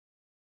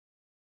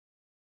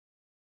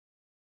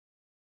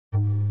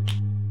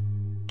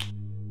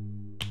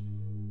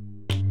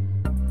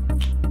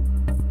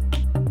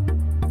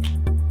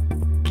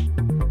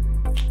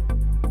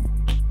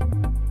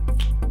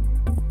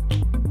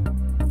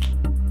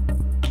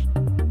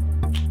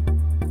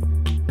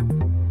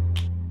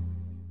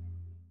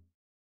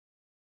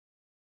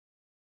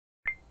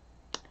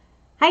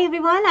Hi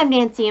everyone, I'm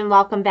Nancy and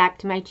welcome back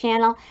to my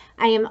channel.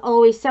 I am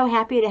always so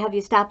happy to have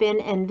you stop in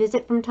and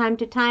visit from time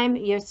to time.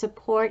 Your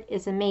support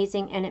is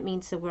amazing and it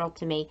means the world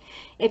to me.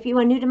 If you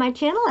are new to my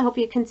channel, I hope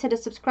you consider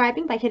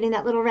subscribing by hitting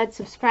that little red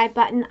subscribe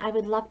button. I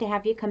would love to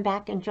have you come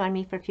back and join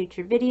me for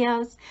future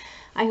videos.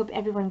 I hope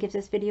everyone gives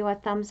this video a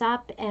thumbs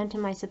up, and to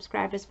my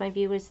subscribers, my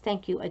viewers,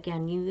 thank you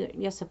again.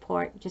 Your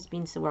support just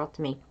means the world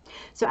to me.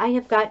 So I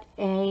have got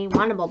a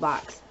Wantable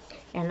box.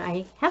 And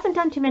I haven't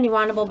done too many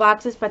Wantable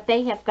boxes, but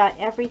they have got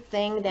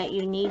everything that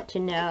you need to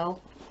know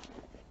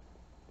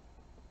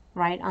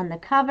right on the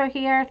cover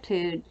here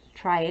to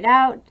try it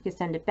out. You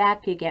send it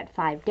back, you get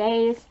 5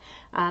 days.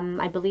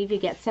 I believe you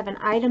get 7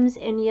 items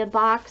in your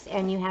box,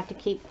 and you have to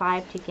keep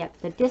 5 to get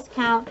the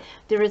discount.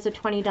 There is a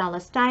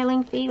 $20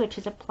 styling fee, which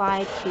is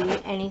applied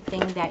to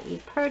anything that you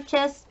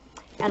purchase.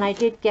 And I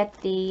did get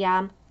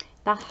the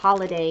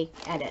holiday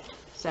edit.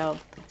 So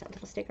that's a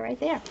little sticker right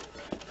there.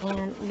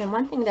 And then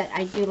one thing that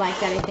I do like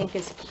that I think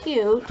is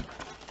cute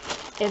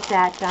is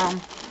that,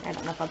 I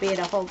don't know if I'll be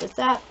able to hold this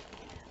up,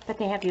 but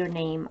they have your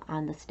name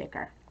on the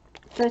sticker.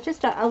 So it's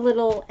just a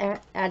little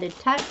added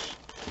touch,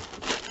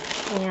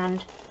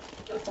 and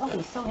it's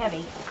always so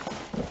heavy.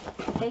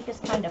 They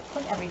just kind of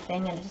put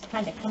everything, and it just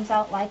kind of comes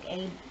out like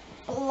a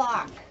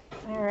block.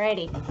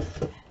 Alrighty,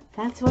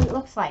 that's what it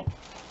looks like.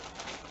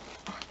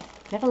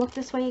 Never looked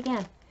this way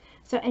again.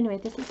 So anyway,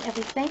 this is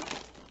everything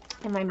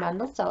in my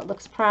bundle, so it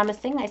looks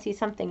promising. I see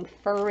something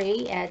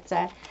furry. It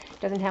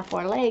doesn't have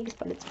 4 legs,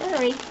 but it's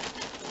furry.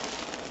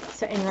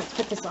 So, and let's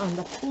put this on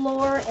the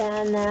floor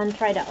and then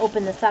try to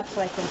open this up so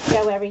I can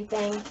show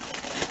everything,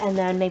 and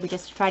then maybe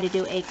just try to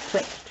do a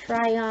quick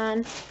try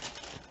on,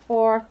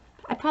 or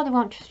I probably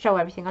won't show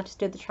everything. I'll just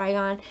do the try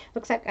on.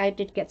 Looks like I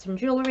did get some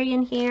jewelry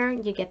in here.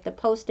 You get the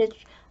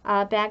postage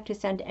bag to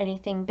send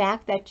anything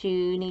back that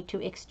you need to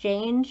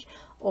exchange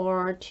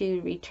or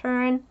to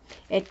return.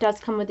 It does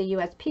come with a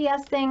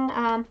USPS thing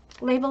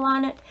label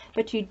on it,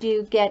 but you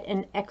do get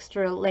an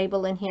extra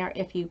label in here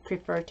if you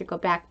prefer to go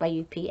back by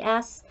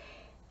UPS.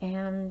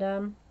 And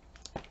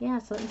yeah,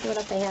 so let me see what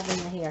else they have in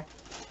here.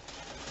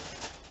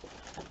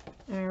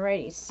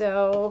 Alrighty,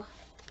 so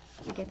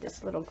you get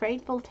this little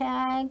grateful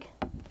tag.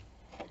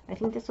 I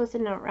think this was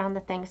in around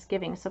the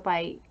Thanksgiving, so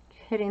by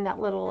hitting that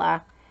little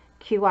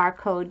QR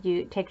code,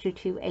 it takes you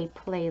to a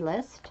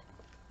playlist.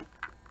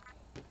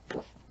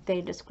 They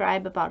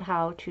describe about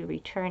how to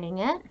returning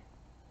it.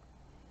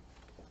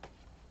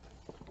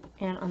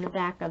 And on the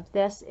back of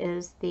this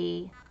is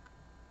the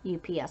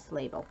UPS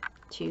label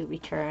to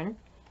return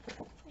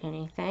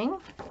anything.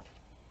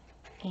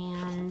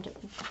 And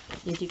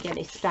you do get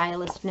a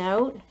stylist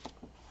note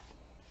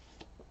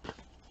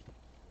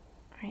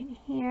right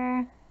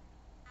here.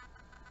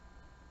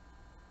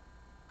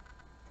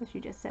 So she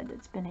just said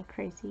it's been a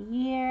crazy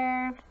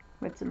year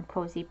with some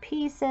cozy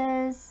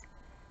pieces.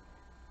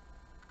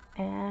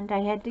 And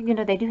I had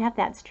to, they do have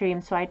that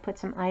stream, so I'd put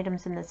some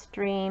items in the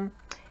stream,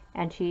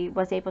 and she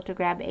was able to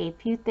grab a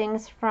few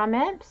things from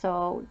it,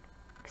 so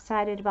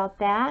excited about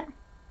that.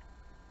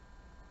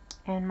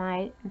 And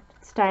my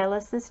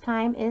stylist this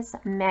time is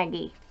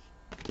Maggie.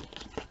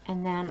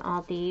 And then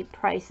all the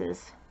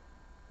prices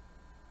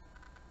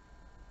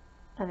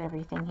of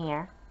everything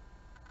here.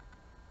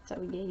 So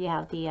you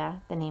have the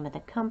name of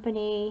the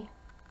company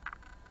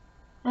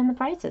and the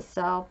prices.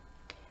 So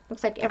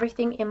looks like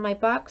everything in my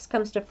box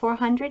comes to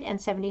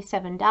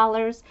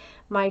 $477.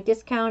 My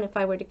discount, if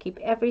I were to keep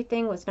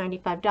everything, was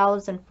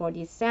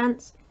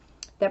 $95.40.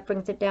 That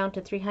brings it down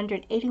to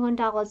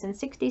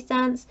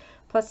 $381.60.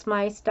 Plus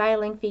my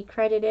styling fee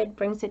credited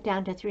brings it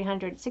down to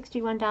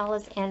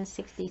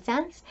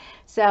 $361.60.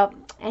 So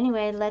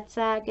anyway, let's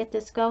get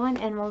this going,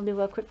 and we'll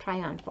do a quick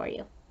try on for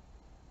you.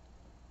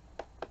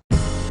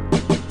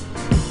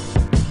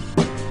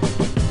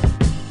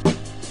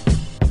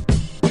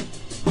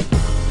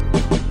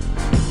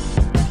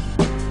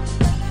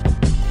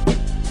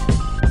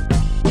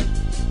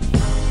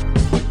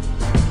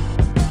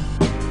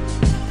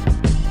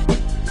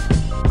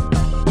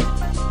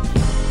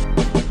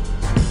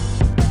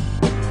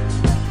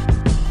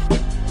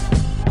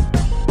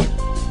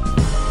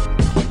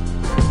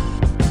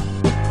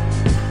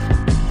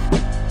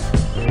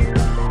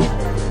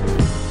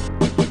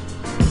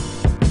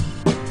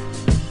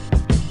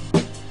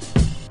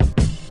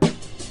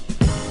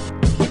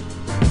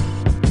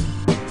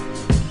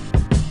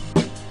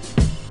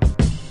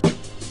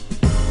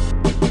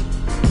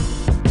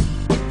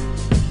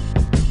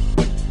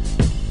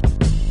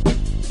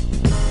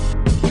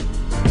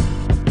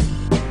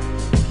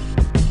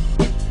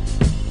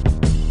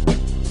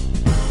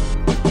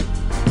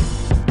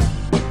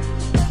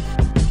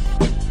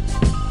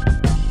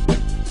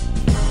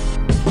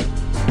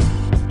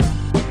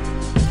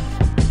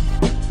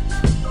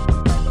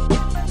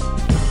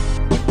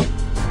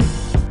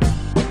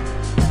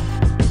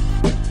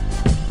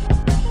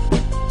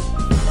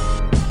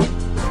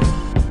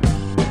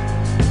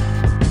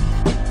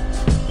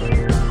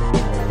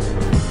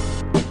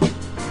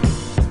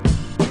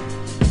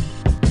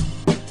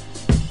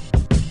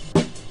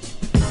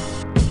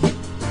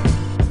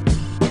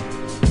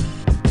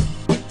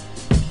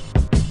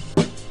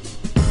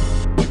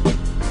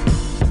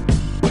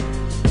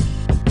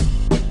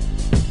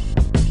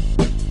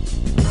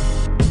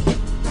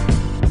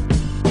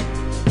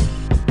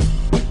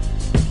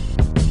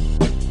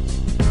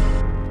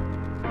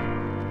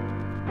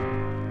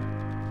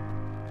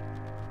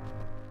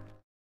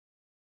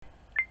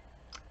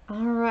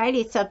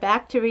 Alrighty, so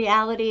back to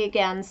reality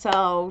again.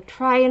 So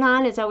trying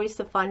on is always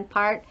the fun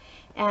part.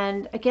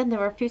 And again, there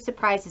were a few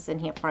surprises in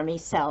here for me.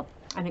 So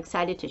I'm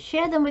excited to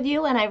share them with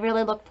you, and I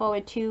really look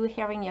forward to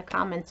hearing your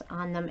comments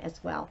on them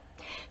as well.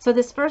 So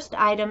this first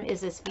item is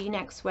this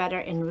V-neck sweater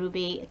in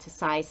ruby. It's a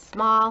size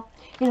small.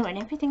 You know, and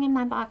everything in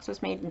my box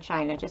was made in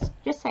China. Just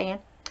saying.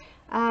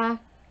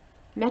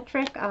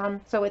 Metric.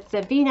 So it's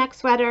a V-neck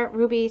sweater,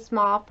 ruby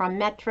small from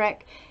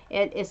Metric.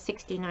 It is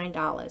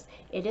 $69.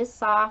 It is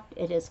soft.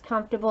 It is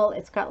comfortable.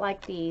 It's got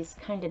like these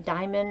kind of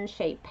diamond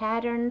shaped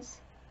patterns.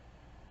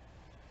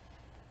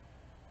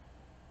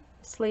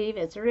 Sleeve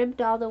is ribbed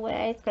all the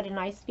way. It's got a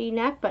nice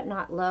V-neck, but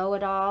not low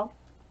at all.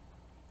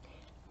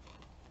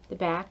 The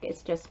back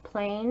is just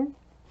plain.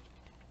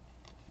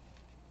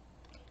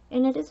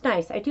 And it is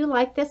nice. I do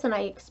like this, and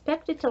I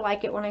expected to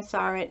like it when I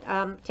saw it,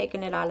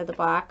 taking it out of the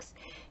box.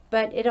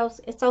 But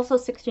it's also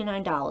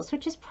 $69,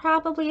 which is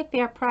probably a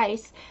fair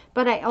price.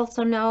 But I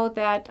also know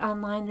that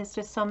online there's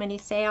just so many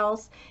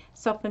sales.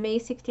 So for me,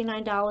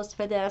 $69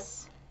 for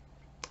this,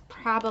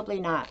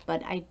 probably not.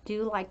 But I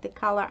do like the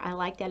color. I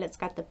like that it's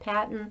got the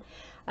pattern.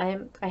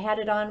 I had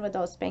it on with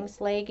those Spanx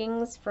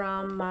leggings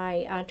from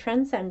my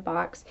Trendsend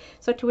box.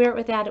 So to wear it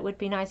with that, it would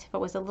be nice if it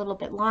was a little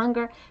bit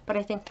longer. But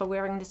I think for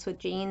wearing this with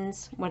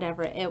jeans,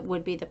 whatever, it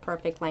would be the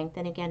perfect length.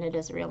 And again, it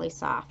is really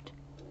soft.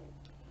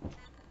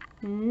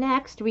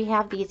 Next, we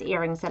have these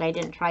earrings that I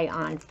didn't try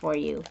on for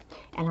you.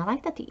 And I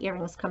like that the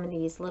earrings come in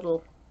these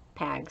little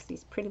bags,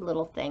 these pretty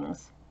little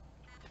things.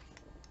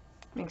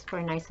 Makes for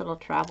a nice little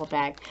travel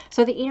bag.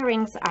 So the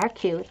earrings are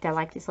cute. They're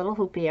like these little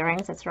hoop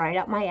earrings. It's right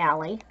up my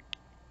alley.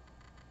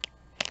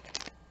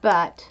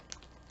 But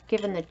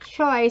given the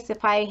choice,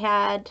 if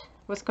I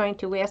was going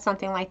to wear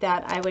something like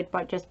that, I would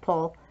just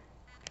pull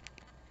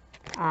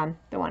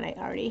the one I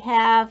already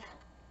have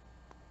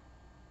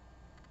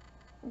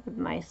with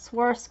my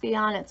Swarovski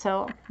on it.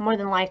 So more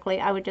than likely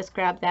I would just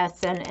grab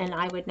this, and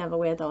I would never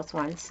wear those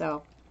ones.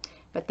 So,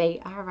 but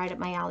they are right up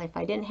my alley. If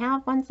I didn't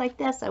have ones like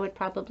this, I would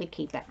probably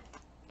keep it.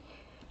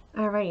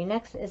 Alrighty,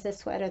 next is a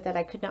sweater that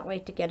I could not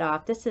wait to get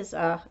off. This is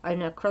an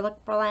acrylic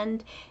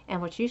blend,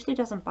 and which usually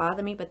doesn't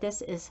bother me, but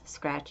this is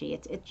scratchy.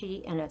 It's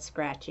itchy and it's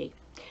scratchy.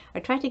 I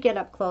tried to get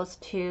up close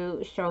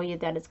to show you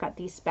that it's got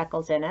these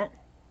speckles in it.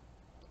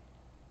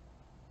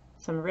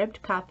 Some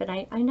ribbed cuff, and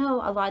I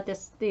know a lot of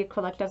the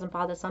acrylic doesn't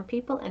bother some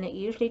people, and it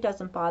usually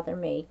doesn't bother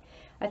me.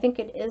 I think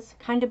it is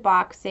kind of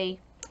boxy.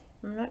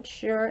 I'm not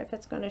sure if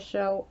it's going to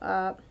show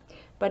up,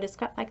 but it's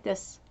got like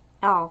this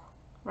L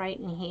right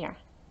in here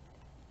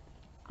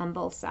on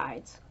both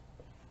sides,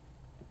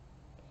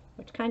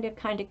 which kind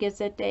of gives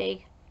it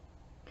a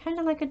kind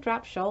of like a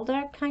drop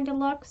shoulder kind of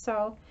look.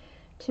 So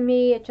to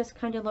me, it just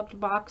kind of looked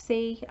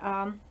boxy.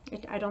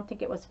 I don't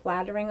think it was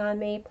flattering on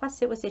me.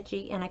 Plus, it was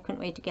itchy, and I couldn't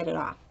wait to get it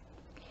off.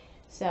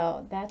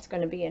 So that's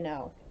going to be a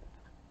no.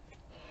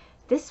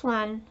 This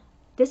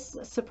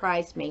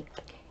surprised me.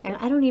 And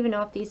I don't even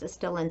know if these are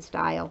still in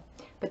style.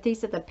 But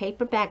these are the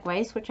paper bag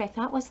waist, which I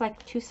thought was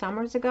like 2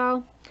 summers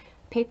ago.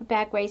 Paper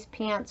bag waist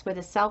pants with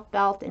a self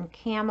belt and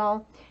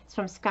camel. It's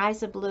from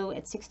Skies of Blue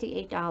at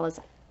 $68.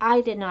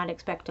 I did not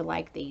expect to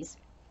like these.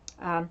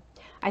 I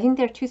think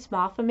they're too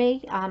small for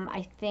me.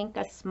 I think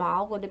a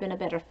small would have been a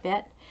better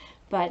fit.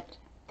 But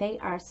they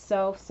are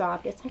so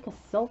soft. It's like a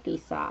silky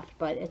soft,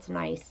 but it's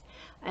nice.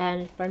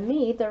 And for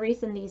me, the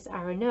reason these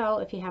are a no,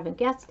 if you haven't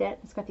guessed it,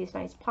 it's got these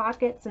nice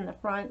pockets in the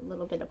front, a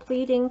little bit of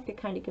pleating to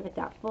kind of give it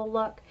that full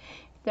look.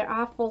 There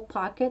are full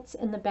pockets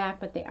in the back,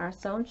 but they are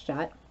sewn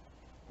shut.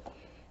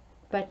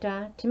 But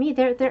to me,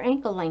 they're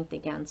ankle length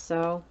again,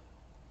 so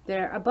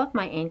they're above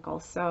my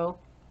ankles. So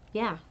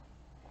yeah,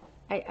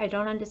 I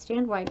don't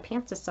understand why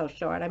pants are so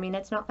short. I mean,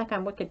 it's not like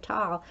I'm wicked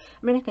tall.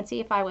 I mean, I can see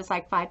if I was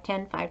like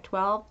 5'10",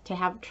 5'12", to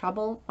have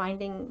trouble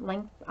finding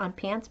length on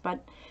pants, but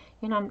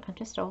you know, I'm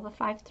just over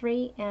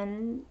 5'3",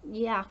 and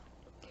yeah.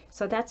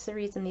 So that's the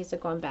reason these are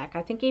going back.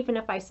 I think even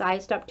if I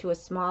sized up to a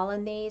small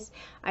in these,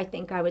 I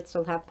think I would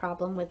still have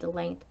problem with the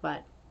length.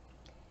 But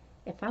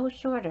if I was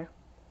shorter,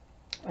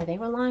 or they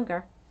were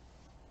longer,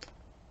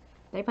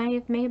 they may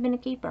have been a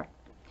keeper.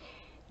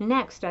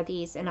 Next are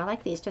these, and I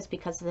like these just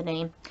because of the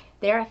name.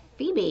 They're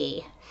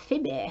Phoebe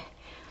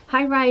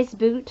high-rise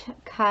boot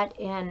cut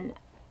in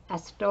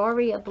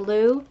Astoria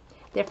blue.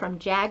 They're from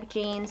Jag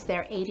Jeans.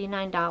 They're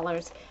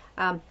 $89.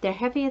 They're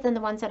heavier than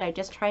the ones that I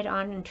just tried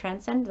on in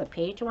Trendsend, the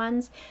Page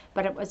ones,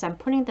 but as I'm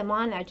putting them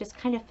on, I just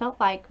kind of felt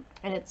like,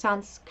 and it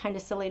sounds kind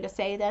of silly to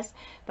say this,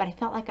 but I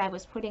felt like I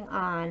was putting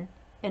on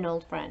an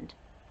old friend.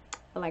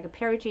 Like a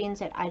pair of jeans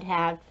that I'd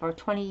had for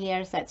 20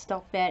 years that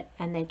still fit,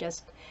 and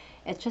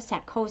it's just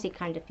that cozy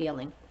kind of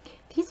feeling.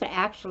 These are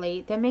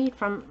actually, they're made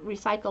from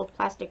recycled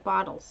plastic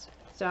bottles.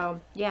 So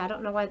yeah, I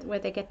don't know where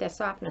they get their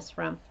softness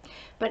from.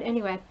 But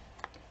anyway,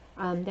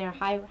 they're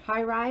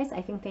high rise.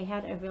 I think they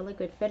had a really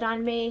good fit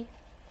on me.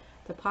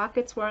 The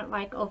pockets weren't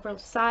like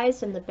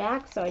oversized in the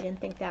back, so I didn't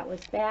think that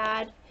was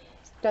bad.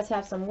 It does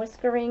have some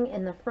whiskering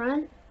in the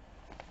front.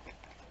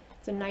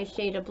 It's a nice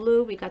shade of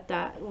blue. We got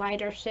the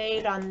lighter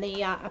shade on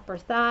the upper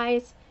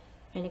thighs.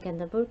 And again,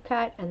 the boot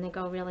cut, and they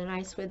go really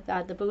nice with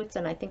the boots.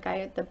 And I think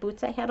the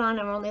boots I had on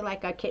are only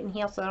like a kitten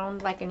heel, so they're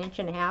only like 1.5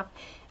 inches,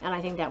 and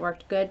I think that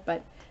worked good.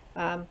 But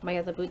my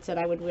other boots that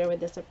I would wear with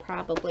this are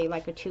probably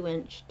like a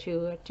 2-inch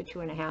to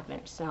 2.5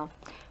 inch. So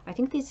I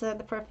think these are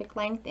the perfect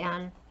length,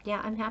 and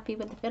yeah, I'm happy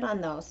with the fit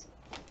on those.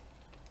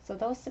 So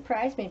those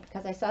surprised me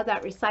because I saw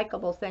that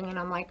recyclable thing, and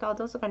I'm like, oh,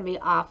 those are going to be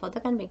awful.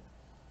 They're going to be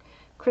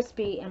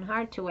crispy and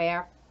hard to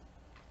wear.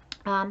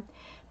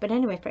 But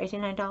anyway, for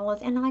 $89,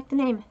 and I like the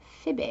name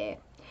Phoebe.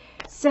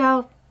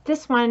 So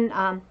this one,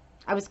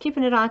 I was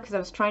keeping it on because I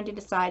was trying to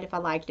decide if I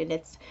liked it.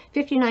 It's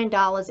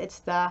 $59. It's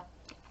the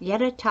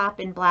Yetta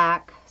top in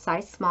black,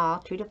 size small,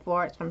 2 to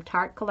 4. It's from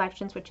Tarte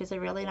Collections, which is a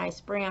really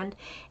nice brand.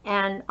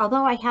 And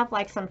although I have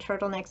like some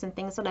turtlenecks and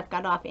things that I've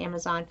got off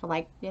Amazon for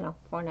like, you know,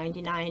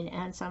 $4.99,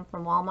 and some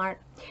from Walmart,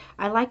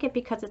 I like it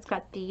because it's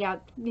got the,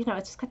 you know,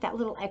 it's just got that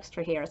little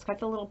extra here. It's got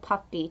the little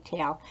puff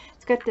detail.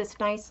 It's got this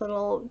nice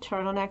little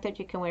turtleneck that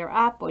you can wear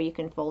up, or you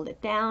can fold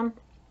it down.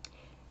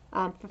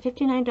 For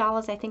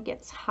 $59, I think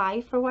it's high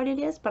for what it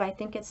is, but I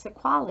think it's the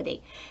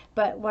quality.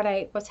 But what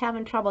I was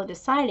having trouble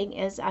deciding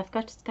is I've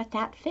got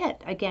that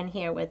fit again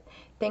here, with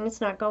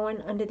things not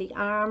going under the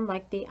arm,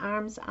 like the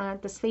arms,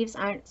 the sleeves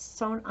aren't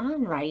sewn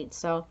on right.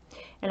 So,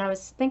 and I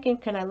was thinking,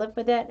 can I live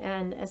with it?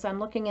 And as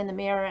I'm looking in the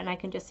mirror and I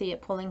can just see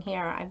it pulling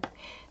here,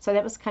 so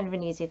that was kind of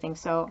an easy thing.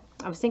 So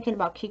I was thinking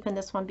about keeping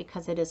this one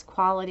because it is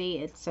quality.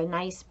 It's a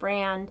nice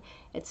brand.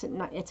 It's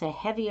a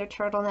heavier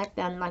turtleneck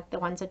than like the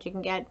ones that you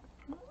can get,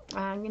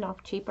 you know,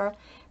 cheaper.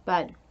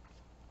 But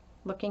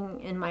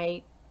looking in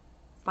my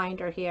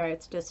binder here,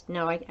 it's just,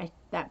 no,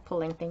 that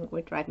pulling thing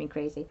would drive me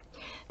crazy.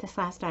 This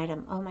last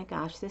item, oh my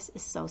gosh, this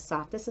is so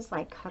soft. This is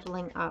like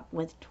cuddling up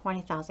with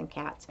 20,000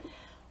 cats.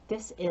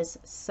 This is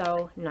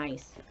so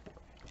nice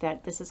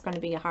that this is going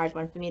to be a hard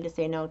one for me to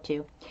say no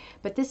to.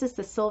 But this is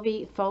the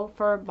Sylvie Faux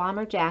Fur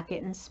Bomber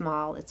Jacket in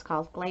small. It's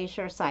called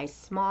Glacier, size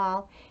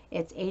small.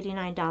 It's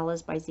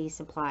 $89 by Z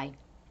Supply.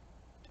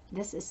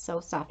 This is so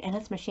soft, and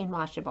it's machine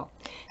washable.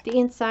 The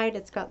inside,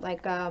 it's got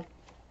like a,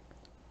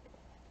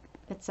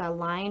 it's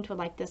lined with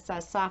like this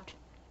soft,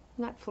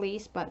 not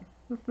fleece, but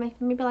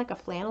maybe like a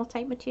flannel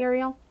type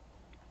material.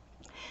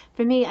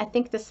 For me, I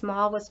think the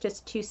small was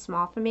just too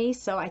small for me,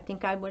 so I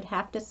think I would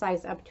have to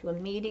size up to a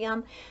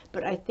medium.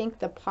 But I think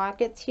the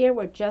pockets here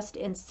were just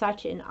in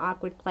such an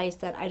awkward place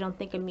that I don't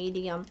think a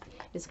medium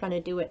is going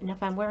to do it. And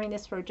if I'm wearing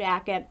this for a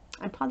jacket,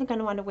 I'm probably going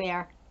to want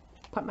to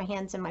put my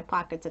hands in my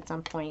pockets at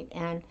some point,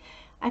 and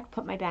I could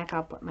put my back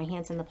out, put my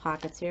hands in the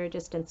pockets. They're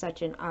just in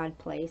such an odd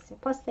place.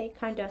 Plus, they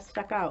kind of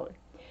stuck out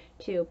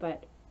too.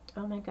 But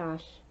oh my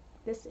gosh,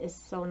 this is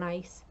so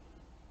nice.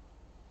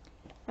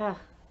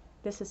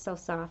 This is so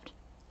soft.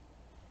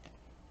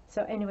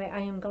 So anyway, I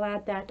am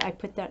glad that I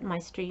put that in my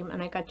stream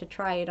and I got to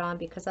try it on,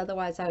 because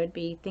otherwise I would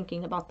be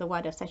thinking about the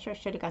what ifs. I sure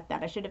should have got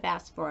that. I should have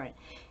asked for it.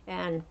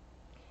 And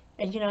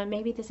you know,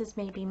 maybe this is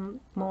maybe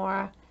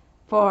more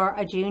for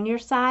a junior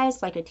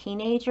size, like a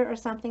teenager or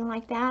something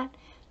like that,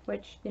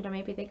 which, you know,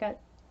 maybe they got,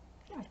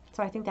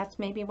 so I think that's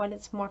maybe what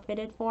it's more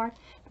fitted for.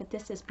 But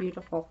this is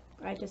beautiful.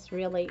 I just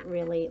really,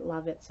 really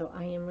love it. So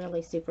I am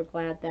really super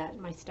glad that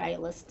my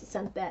stylist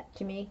sent that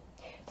to me.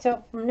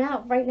 So from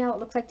now, right now, it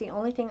looks like the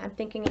only thing I'm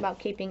thinking about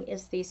keeping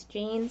is these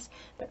jeans,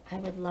 but I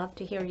would love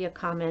to hear your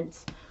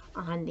comments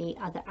on the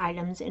other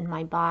items in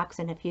my box,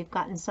 and if you've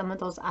gotten some of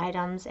those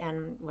items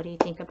and what do you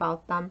think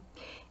about them.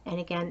 And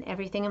again,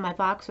 everything in my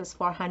box was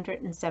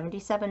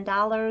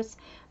 $477.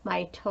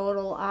 My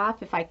total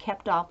off, if I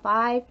kept all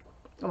 5,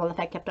 well,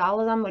 if I kept all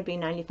of them, would be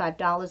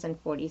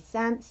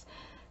 $95.40.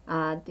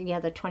 The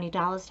other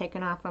 $20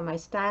 taken off from my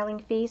styling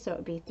fee, so it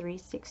would be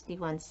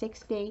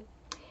 $361.60.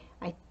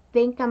 I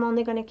think I'm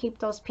only going to keep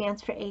those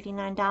pants for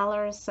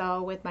 $89,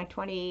 so with my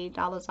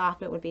 $20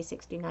 off, it would be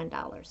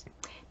 $69.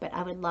 But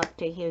I would love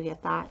to hear your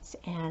thoughts,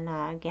 and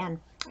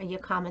again, your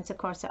comments, of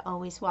course, are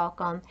always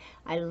welcome.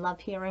 I love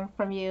hearing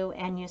from you,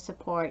 and your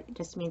support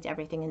just means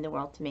everything in the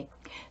world to me.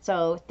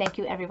 So thank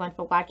you everyone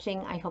for watching.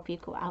 I hope you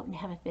go out and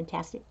have a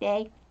fantastic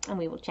day, and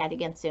we will chat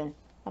again soon.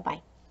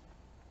 Bye-bye.